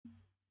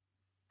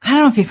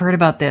don't know if you've heard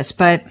about this,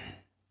 but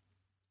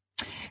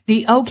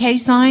the OK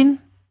sign,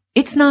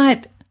 it's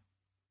not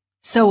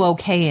so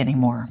okay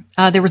anymore.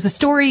 There was a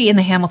story in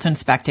the Hamilton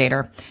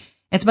Spectator.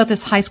 It's about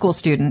this high school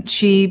student.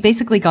 She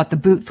basically got the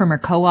boot from her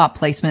co-op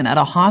placement at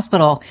a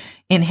hospital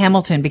in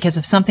Hamilton because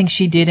of something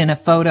she did in a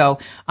photo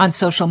on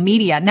social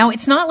media. Now,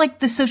 it's not like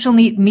the social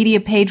media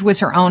page was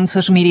her own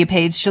social media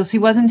page. She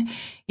wasn't,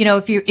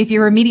 if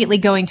you're immediately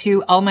going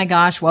to, oh my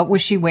gosh, what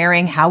was she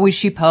wearing? How was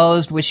she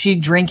posed? Was she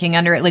drinking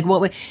under it?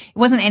 It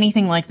wasn't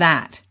anything like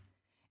that.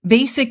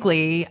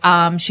 Basically,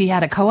 she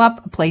had a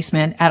co-op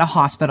placement at a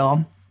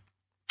hospital.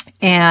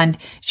 And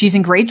she's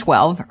in grade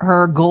 12.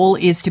 Her goal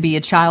is to be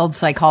a child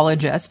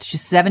psychologist.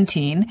 She's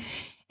 17.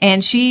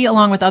 And she,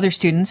 along with other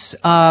students,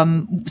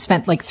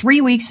 spent like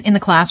 3 weeks in the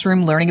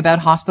classroom learning about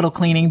hospital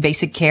cleaning,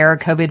 basic care,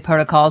 COVID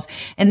protocols.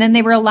 And then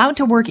they were allowed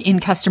to work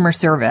in customer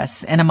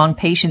service and among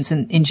patients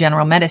in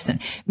general medicine.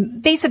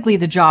 Basically,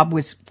 the job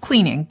was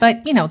cleaning,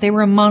 but, they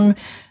were among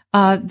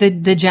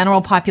the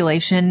general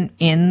population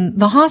in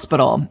the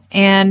hospital.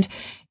 And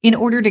in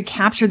order to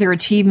capture their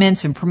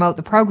achievements and promote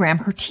the program,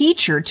 her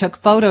teacher took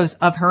photos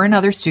of her and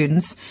other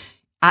students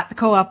at the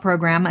co-op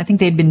program. I think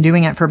they'd been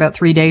doing it for about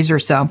 3 days or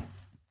so,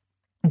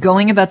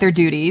 going about their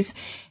duties.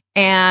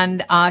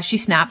 And she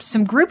snapped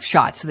some group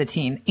shots of the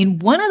teen. In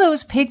one of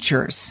those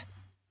pictures,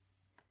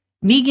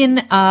 Megan,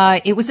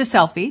 it was a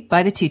selfie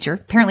by the teacher.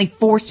 Apparently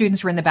 4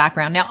 students were in the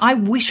background. Now, I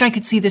wish I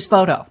could see this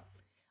photo.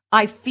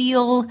 I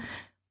feel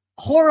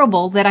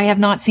horrible that I have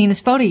not seen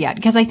this photo yet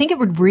because I think it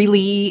would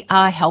really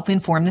help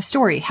inform the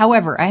story.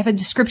 However, I have a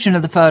description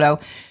of the photo,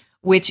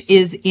 which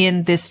is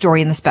in this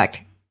story in the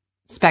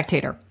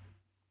Spectator.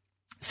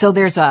 So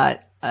there's a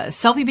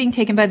selfie being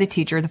taken by the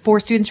teacher. The 4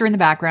 students are in the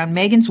background.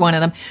 Megan's one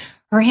of them.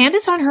 Her hand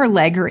is on her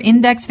leg. Her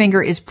index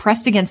finger is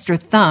pressed against her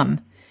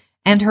thumb,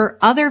 and her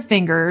other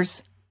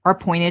fingers are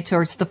pointed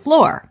towards the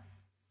floor.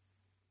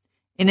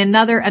 And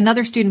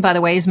another student, by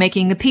the way, is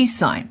making the peace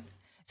sign.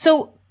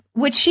 So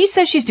what she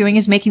says she's doing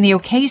is making the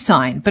OK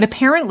sign, but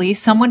apparently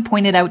someone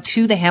pointed out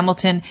to the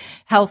Hamilton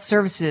Health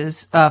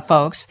Services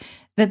folks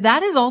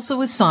that is also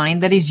a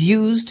sign that is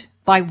used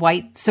by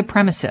white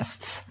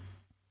supremacists.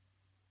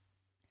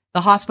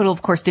 The hospital,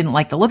 of course, didn't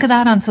like the look of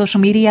that on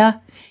social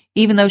media,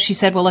 even though she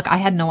said, well, look, I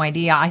had no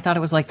idea. I thought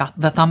it was like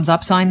the thumbs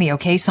up sign, the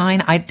OK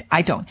sign.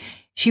 I don't.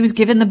 She was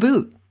given the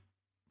boot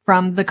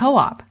from the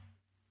co-op.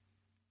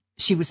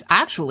 She was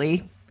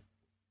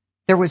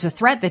there was a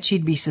threat that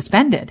she'd be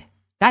suspended.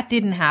 That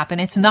didn't happen.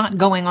 It's not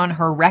going on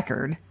her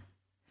record.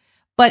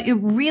 But it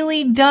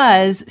really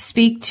does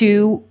speak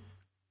to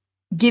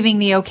giving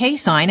the OK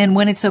sign and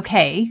when it's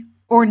okay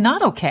or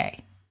not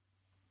okay.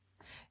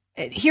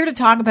 Here to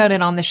talk about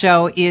it on the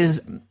show is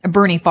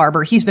Bernie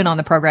Farber. He's been on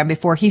the program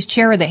before. He's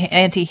chair of the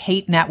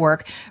Anti-Hate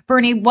Network.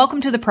 Bernie,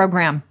 welcome to the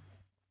program.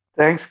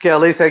 Thanks,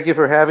 Kelly. Thank you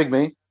for having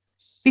me.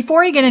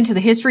 Before I get into the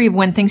history of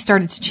when things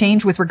started to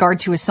change with regard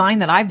to a sign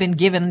that I've been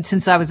given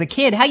since I was a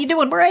kid, how you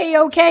doing? We're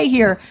A-OK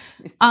here.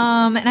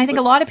 And I think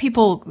a lot of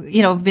people,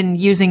 have been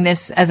using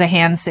this as a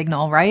hand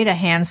signal, right? A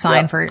hand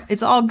sign for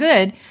it's all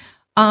good.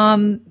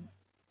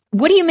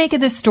 What do you make of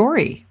this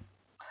story?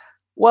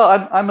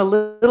 Well, I'm a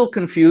little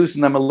confused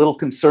and I'm a little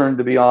concerned,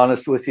 to be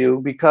honest with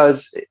you,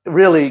 because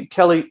really,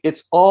 Kelly,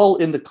 it's all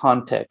in the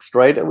context,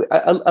 right?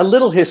 A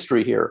little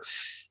history here.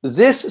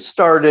 This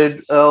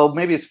started,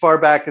 maybe as far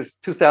back as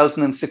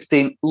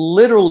 2016,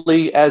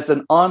 literally as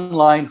an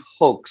online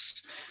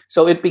hoax.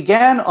 So it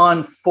began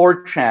on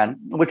 4chan,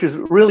 which is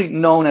really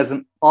known as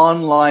an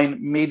online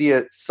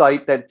media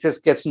site that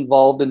just gets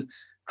involved in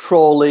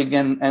trolling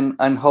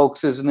and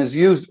hoaxes and is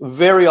used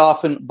very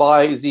often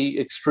by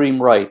the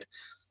extreme right.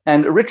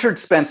 And Richard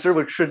Spencer,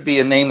 which should be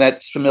a name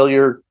that's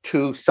familiar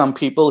to some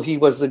people, he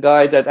was the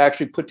guy that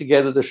actually put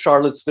together the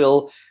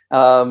Charlottesville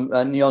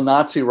a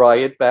neo-Nazi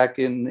riot back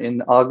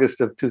in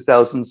August of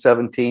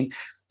 2017.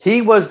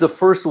 He was the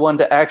first one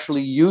to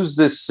actually use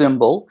this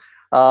symbol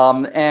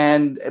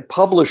and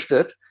published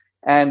it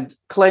and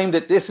claimed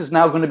that this is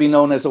now going to be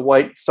known as a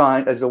white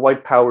sign, as a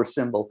white power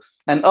symbol.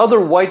 And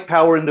other white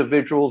power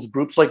individuals,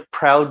 groups like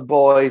Proud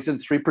Boys and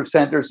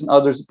 3%ers and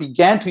others,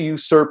 began to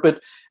usurp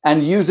it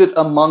and use it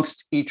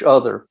amongst each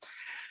other.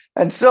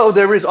 And so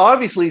there is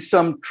obviously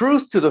some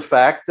truth to the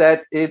fact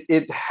that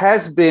it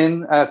has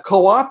been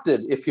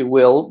co-opted, if you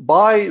will,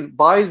 by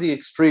the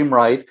extreme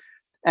right.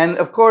 And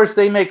of course,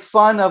 they make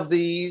fun of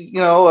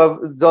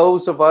of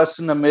those of us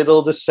in the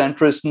middle, the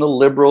centrists and the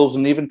liberals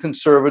and even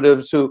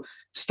conservatives who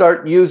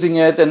start using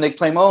it. And they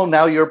claim, oh,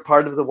 now you're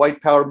part of the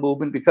white power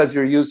movement because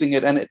you're using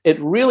it. And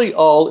it really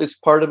all is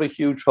part of a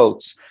huge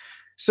hoax.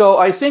 So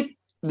I think,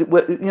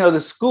 the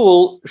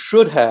school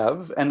should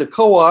have, and the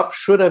co-op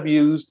should have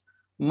used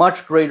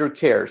much greater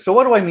care. So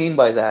what do I mean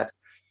by that?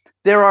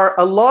 There are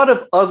a lot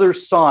of other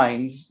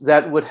signs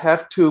that would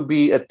have to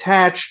be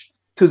attached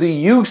to the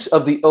use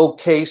of the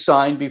OK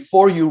sign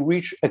before you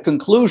reach a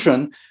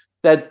conclusion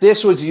that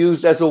this was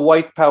used as a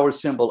white power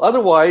symbol.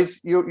 Otherwise,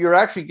 you're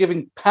actually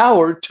giving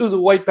power to the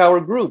white power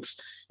groups.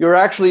 You're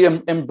actually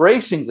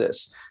embracing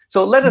this.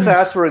 So let us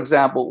ask, for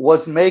example,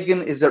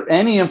 is there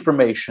any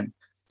information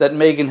that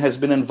Megan has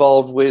been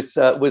involved with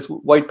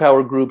white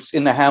power groups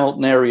in the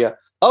Hamilton area,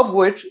 of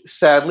which,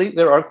 sadly,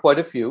 there are quite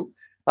a few.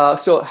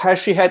 So has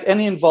she had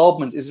any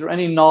involvement? Is there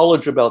any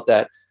knowledge about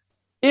that?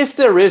 If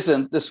there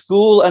isn't, the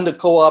school and the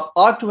co-op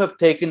ought to have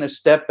taken a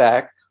step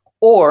back,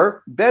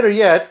 or better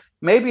yet,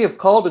 maybe have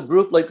called a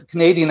group like the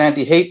Canadian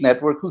Anti-Hate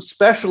Network, who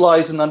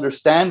specialize in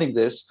understanding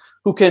this,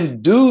 who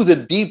can do the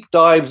deep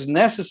dives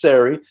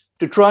necessary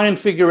to try and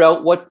figure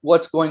out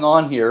what's going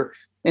on here,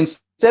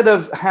 instead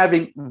of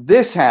having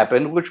this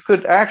happen, which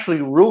could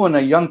actually ruin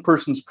a young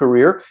person's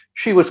career.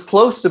 She was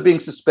close to being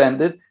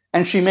suspended,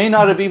 and she may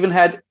not have even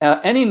had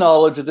any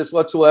knowledge of this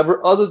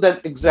whatsoever, other than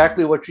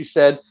exactly what she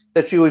said,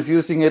 that she was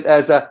using it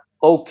as a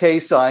okay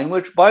sign,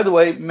 which, by the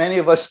way, many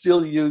of us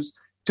still use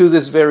to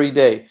this very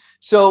day.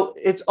 So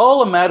it's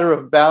all a matter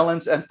of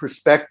balance and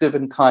perspective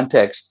and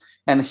context.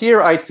 And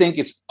here I think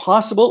it's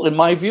possible, in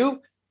my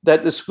view,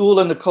 that the school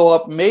and the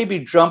co-op maybe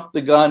jumped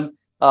the gun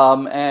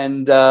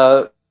and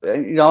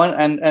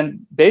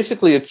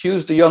basically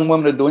accused the young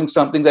woman of doing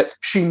something that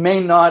she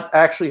may not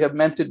actually have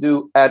meant to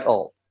do at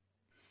all.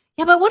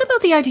 Yeah, but what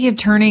about the idea of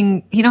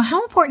turning,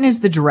 how important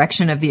is the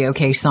direction of the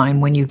OK sign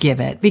when you give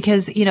it?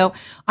 Because,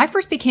 I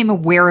first became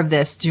aware of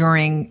this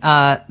during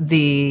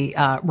the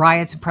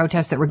riots and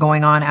protests that were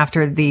going on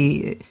after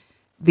the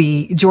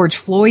George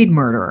Floyd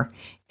murder.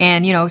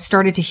 And,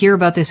 started to hear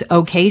about this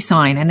OK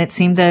sign. And it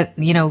seemed that,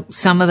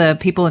 some of the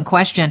people in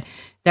question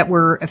that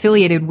were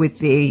affiliated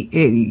with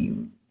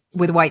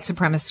with white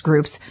supremacist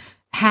groups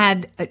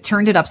had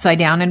turned it upside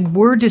down and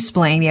were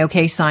displaying the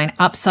OK sign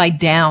upside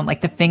down,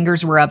 like the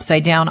fingers were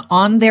upside down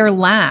on their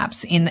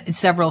laps in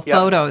several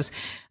photos.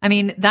 I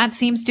mean, that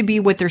seems to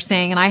be what they're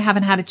saying. And I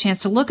haven't had a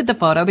chance to look at the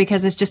photo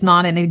because it's just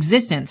not in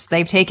existence.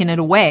 They've taken it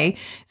away.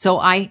 So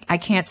I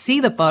can't see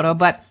the photo,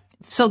 but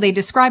so they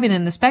describe it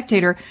in The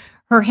Spectator.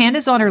 Her hand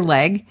is on her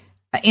leg,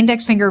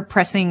 index finger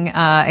pressing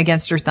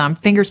against her thumb,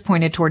 fingers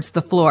pointed towards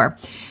the floor.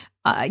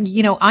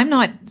 I'm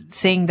not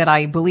saying that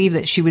I believe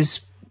that she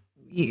was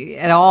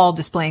at all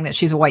displaying that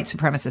she's a white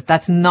supremacist.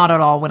 That's not at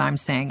all what I'm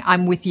saying.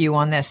 I'm with you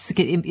on this.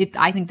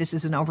 I think this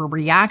is an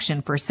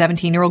overreaction for a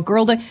 17-year-old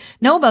girl to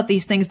know about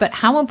these things, but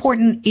how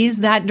important is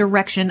that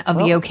direction of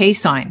the OK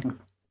sign?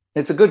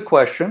 It's a good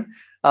question.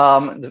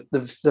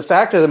 The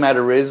fact of the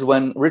matter is,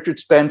 when Richard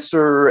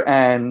Spencer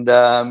and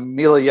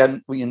Mila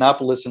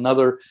Yiannopoulos,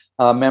 another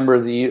member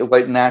of the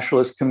white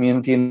nationalist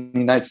community in the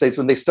United States,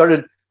 when they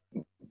started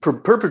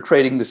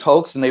perpetrating this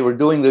hoax and they were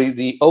doing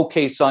the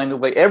OK sign the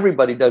way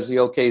everybody does the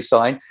OK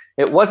sign,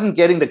 it wasn't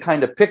getting the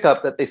kind of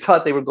pickup that they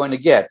thought they were going to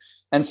get.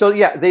 And so,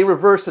 they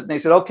reversed it and they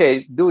said,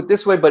 okay, do it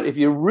this way. But if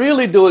you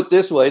really do it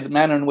this way, the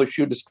manner in which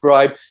you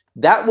described,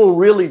 that will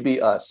really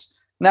be us.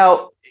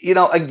 Now,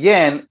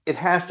 again, it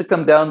has to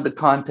come down to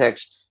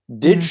context.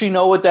 Did she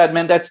know what that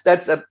meant?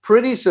 That's a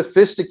pretty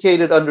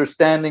sophisticated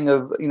understanding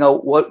of,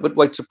 what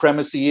white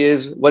supremacy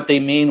is, what they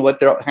mean,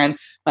 what their hand.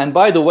 And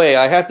by the way,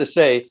 I have to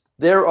say,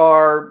 there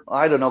are,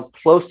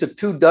 close to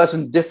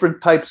 24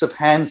 different types of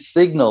hand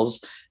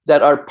signals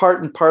that are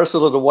part and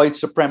parcel of the white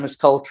supremacist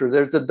culture.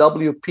 There's a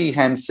WP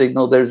hand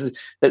signal. There's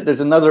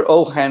another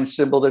O hand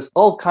symbol. There's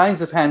all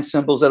kinds of hand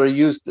symbols that are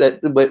used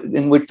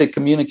in which they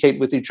communicate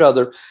with each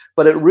other.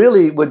 But it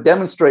really would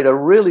demonstrate a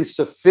really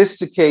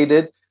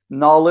sophisticated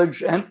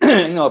knowledge and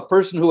a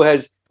person who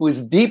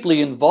is deeply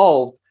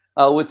involved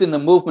within the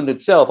movement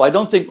itself. I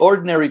don't think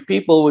ordinary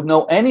people would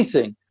know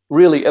anything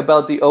really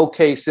about the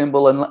OK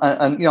symbol, and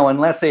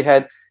unless they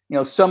had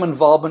some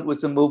involvement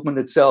with the movement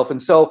itself.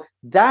 And so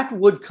that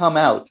would come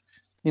out.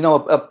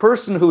 A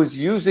person who is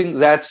using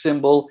that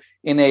symbol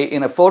in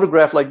a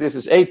photograph like this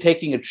is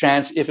taking a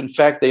chance if in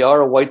fact they are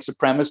a white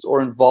supremacist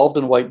or involved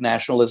in white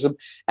nationalism,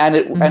 and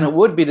it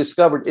would be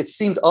discovered. It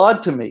seemed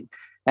odd to me,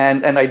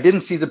 and I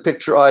didn't see the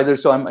picture either,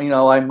 so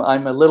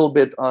I'm a little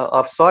bit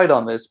offside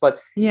on this, but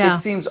it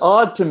seems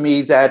odd to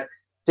me that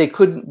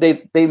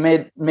they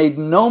made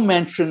no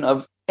mention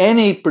of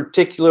any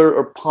particular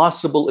or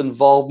possible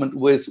involvement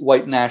with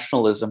white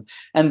nationalism.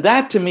 And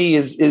that to me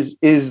is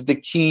the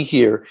key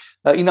here.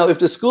 If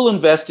the school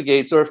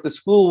investigates, or if the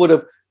school would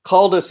have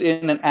called us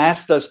in and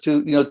asked us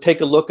to, take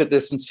a look at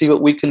this and see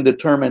what we can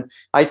determine,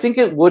 I think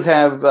it would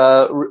have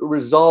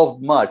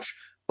resolved much.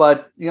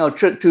 But,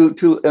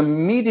 to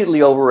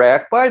immediately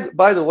overact,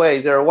 by the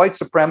way, there are white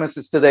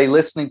supremacists today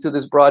listening to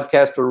this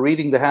broadcast or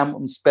reading the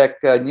Hamilton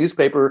Spec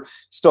newspaper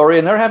story,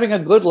 and they're having a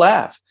good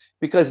laugh,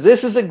 because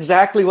this is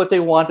exactly what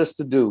they want us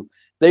to do.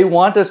 They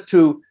want us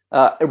to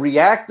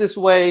react this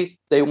way.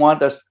 They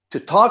want us to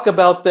talk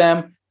about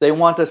them. They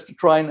want us to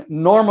try and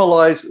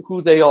normalize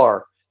who they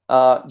are.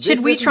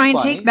 Should we try and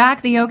take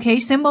back the OK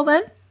symbol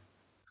then?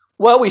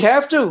 Well, we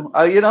have to.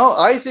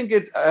 I think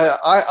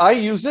I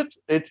use it.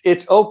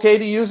 It's okay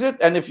to use it.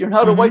 And if you're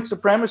not a white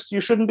supremacist, you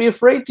shouldn't be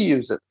afraid to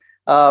use it.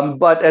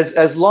 But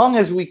as long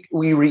as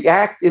we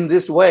react in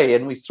this way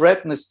and we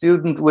threaten a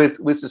student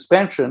with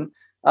suspension,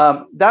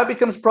 that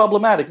becomes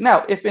problematic.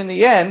 Now, if in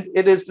the end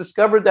it is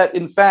discovered that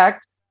in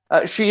fact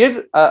she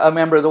is a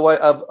member of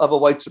a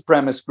white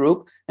supremacist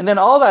group, and then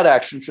all that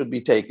action should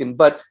be taken.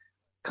 But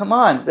come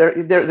on,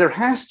 there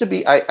has to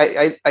be,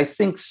 I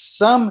think,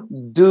 some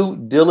due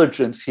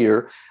diligence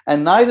here,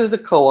 and neither the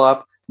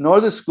co-op nor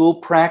the school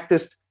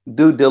practiced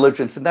due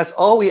diligence. And that's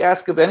all we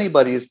ask of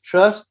anybody, is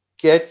just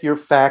get your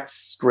facts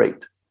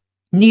straight.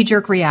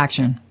 Knee-jerk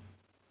reaction.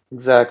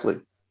 Exactly.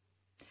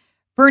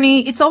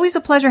 Bernie, it's always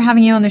a pleasure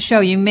having you on the show.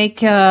 You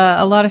make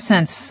a lot of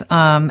sense,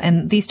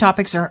 and these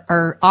topics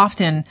are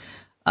often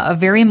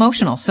very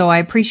emotional. So I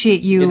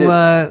appreciate you,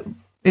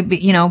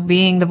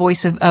 being the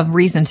voice of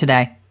reason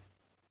today.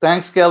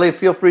 Thanks, Kelly.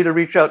 Feel free to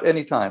reach out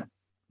anytime.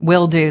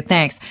 Will do.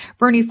 Thanks.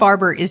 Bernie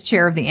Farber is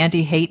chair of the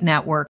Anti-Hate Network.